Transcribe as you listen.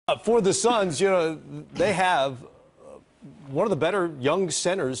For the Suns, you know, they have one of the better young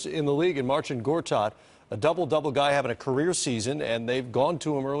centers in the league in Marcin Gortat, a double-double guy having a career season, and they've gone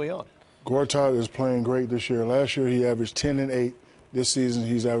to him early on. Gortat is playing great this year. Last year he averaged 10 and 8. This season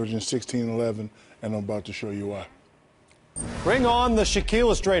he's averaging 16 and 11, and I'm about to show you why. Bring on the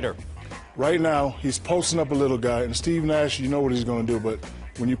Shaquille-istrator. Right now he's posting up a little guy, and Steve Nash, you know what he's going to do, but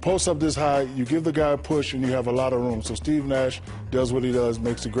when you post up this high, you give the guy a push and you have a lot of room. So Steve Nash does what he does,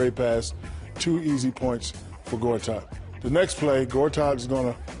 makes a great pass. 2 easy points for Gortat. The next play, Gortat is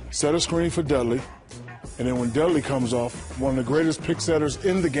going to set a screen for Dudley. And then when Dudley comes off, one of the greatest pick setters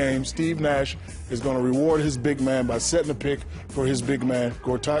in the game, Steve Nash, is going to reward his big man by setting a pick for his big man.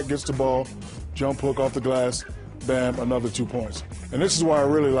 Gortat gets the ball, jump hook off the glass, bam, another 2 points. And this is why I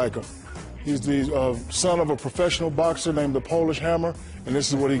really like him. He's the son of a professional boxer named the Polish Hammer, and this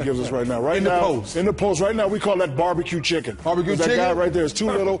is what he gives us right now. In the post. In the post. Right now, we call that barbecue chicken. Barbecue chicken? That guy right there is too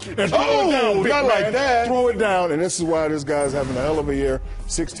little. And Oh, not like that. Throw it down, and this is why this guy's having a hell of a year.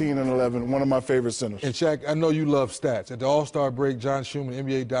 16 and 11, one of my favorite centers. And Shaq, I know you love stats. At the All-Star break, John Schumann,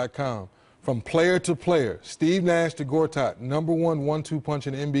 NBA.com. From player to player, Steve Nash to Gortat, #1 1-2 punch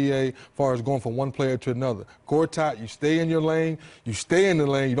in the NBA as far as going from one player to another. Gortat, you stay in your lane, you stay in the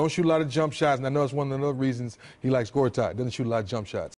lane, you don't shoot a lot of jump shots, and I know it's one of the other reasons he likes Gortat, doesn't shoot a lot of jump shots.